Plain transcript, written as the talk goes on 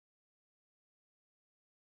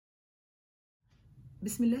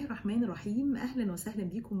بسم الله الرحمن الرحيم. أهلا وسهلا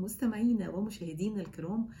بكم مستمعينا ومشاهدينا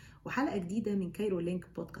الكرام وحلقة جديدة من كايرو لينك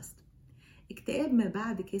بودكاست. اكتئاب ما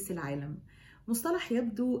بعد كأس العالم مصطلح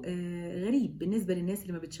يبدو غريب بالنسبة للناس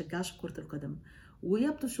اللي ما بتشجعش كرة القدم،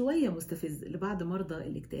 ويبدو شوية مستفز لبعض مرضى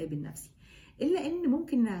الاكتئاب النفسي، إلا أن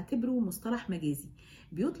ممكن نعتبره مصطلح مجازي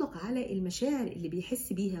بيطلق على المشاعر اللي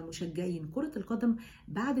بيحس بيها مشجعين كرة القدم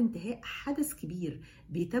بعد انتهاء حدث كبير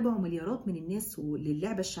بيتابعوا مليارات من الناس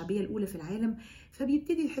للعبة الشعبية الأولى في العالم،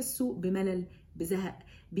 فبيبتدي يحسوا بملل، بزهق،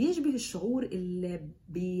 بيشبه الشعور اللي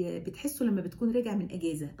بتحسه لما بتكون راجع من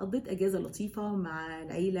اجازه، قضيت اجازه لطيفه مع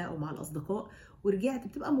العيله او مع الاصدقاء ورجعت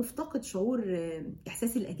بتبقى مفتقد شعور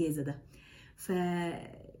احساس الاجازه ده.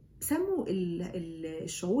 فسموا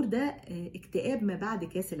الشعور ده اكتئاب ما بعد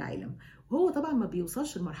كاس العالم، وهو طبعا ما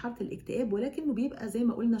بيوصلش لمرحله الاكتئاب، ولكنه بيبقى زي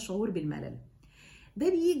ما قلنا شعور بالملل. ده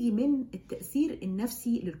بيجي من التأثير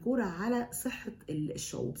النفسي للكرة على صحة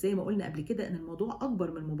الشعوب. زي ما قلنا قبل كده ان الموضوع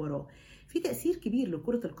اكبر من المباراة، في تأثير كبير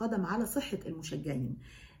لكرة القدم على صحة المشجعين.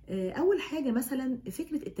 اول حاجة مثلا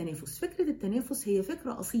فكرة التنافس. فكرة التنافس هي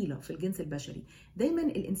فكرة اصيلة في الجنس البشري، دايما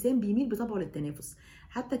الانسان بيميل بطبعه للتنافس.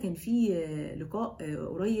 حتى كان في لقاء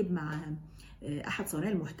قريب مع احد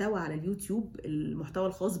صانعي المحتوى على اليوتيوب، المحتوى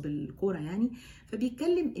الخاص بالكوره يعني،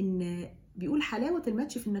 فبيتكلم ان بيقول حلاوه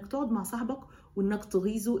الماتش في انك تقعد مع صاحبك وانك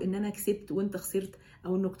تغيظه ان انا كسبت وانت خسرت،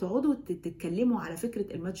 او انك تقعدوا تتكلموا على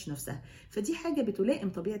فكره الماتش نفسها. فدي حاجه بتلائم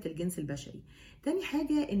طبيعه الجنس البشري. تاني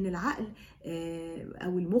حاجه ان العقل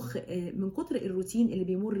او المخ من كتر الروتين اللي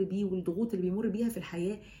بيمر بيه والضغوط اللي بيمر بيها في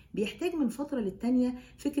الحياه بيحتاج من فتره للتانيه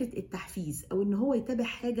فكره التحفيز، او ان هو يتابع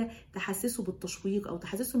حاجه تحسسه بالتشويق او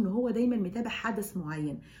تحسسه ان هو دايما متابع حدث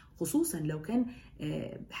معين، خصوصا لو كان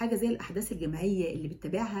حاجه زي الاحداث الجماعيه اللي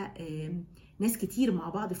بتتابعها ناس كتير مع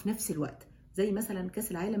بعض في نفس الوقت، زي مثلا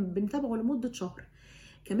كاس العالم بنتابعه لمده شهر.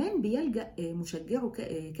 كمان بيلجأ مشجعو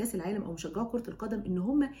كاس العالم او مشجعو كرة القدم ان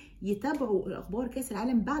هم يتابعوا الاخبار كاس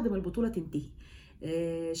العالم بعد ما البطولة تنتهي.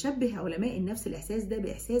 شبه علماء النفس الاحساس ده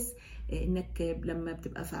باحساس انك لما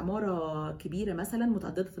بتبقى في عمارة كبيرة مثلا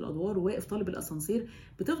متعددة الادوار وواقف طالب الاسانسير،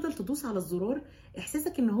 بتفضل تدوس على الزرار،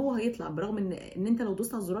 احساسك ان هو هيطلع برغم ان انت لو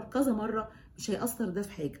دوست على الزرار كذا مرة مش هيأثر ده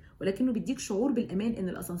في حاجة، ولكنه بيديك شعور بالامان ان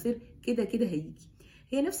الاسانسير كده كده هيجي.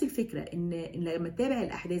 هي نفس الفكره ان لما تتابع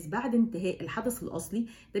الاحداث بعد انتهاء الحدث الاصلي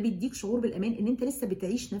ده بيديك شعور بالامان ان انت لسه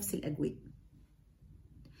بتعيش نفس الاجواء.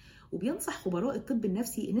 وبينصح خبراء الطب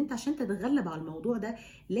النفسي ان انت عشان تتغلب على الموضوع ده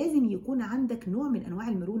لازم يكون عندك نوع من انواع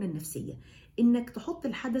المرونه النفسيه، انك تحط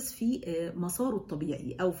الحدث في مساره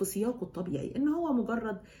الطبيعي او في سياقه الطبيعي، ان هو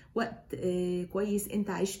مجرد وقت كويس انت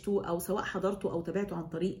عشته، او سواء حضرته او تابعته عن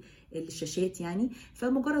طريق الشاشات يعني،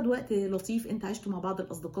 فمجرد وقت لطيف انت عشته مع بعض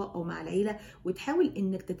الاصدقاء او مع العيله، وتحاول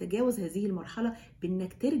انك تتجاوز هذه المرحله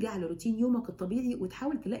بانك ترجع لروتين يومك الطبيعي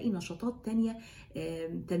وتحاول تلاقي نشاطات تانية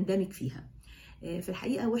تندمج فيها. في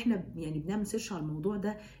الحقيقه واحنا يعني بنعمل سيرش على الموضوع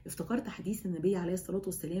ده افتكرت حديث النبي عليه الصلاه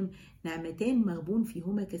والسلام: نعمتان مغبون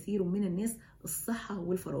فيهما كثير من الناس، الصحه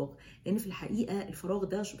والفراغ. لان في الحقيقه الفراغ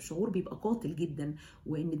ده شعور بيبقى قاتل جدا،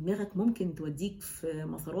 وان دماغك ممكن توديك في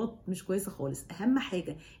مسارات مش كويسه خالص. اهم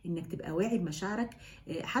حاجه انك تبقى واعي بمشاعرك،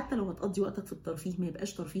 حتى لو هتقضي وقتك في الترفيه ما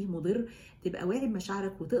يبقاش ترفيه مضر، تبقى واعي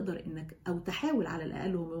بمشاعرك وتقدر انك او تحاول على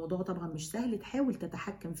الاقل، هو الموضوع طبعا مش سهل، تحاول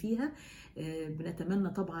تتحكم فيها. بنتمنى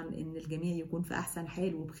طبعا ان الجميع يكون في احسن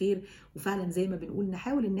حال وبخير، وفعلا زي ما بنقول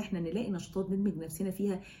نحاول ان احنا نلاقي نشاطات ندمج نفسنا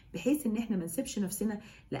فيها، بحيث ان احنا ما نسيبش نفسنا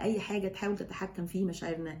لاي حاجه تحاول تتحكم في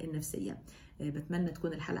مشاعرنا النفسيه. بتمنى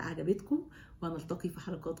تكون الحلقه عجبتكم، ونلتقي في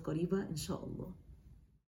حلقات قريبه ان شاء الله.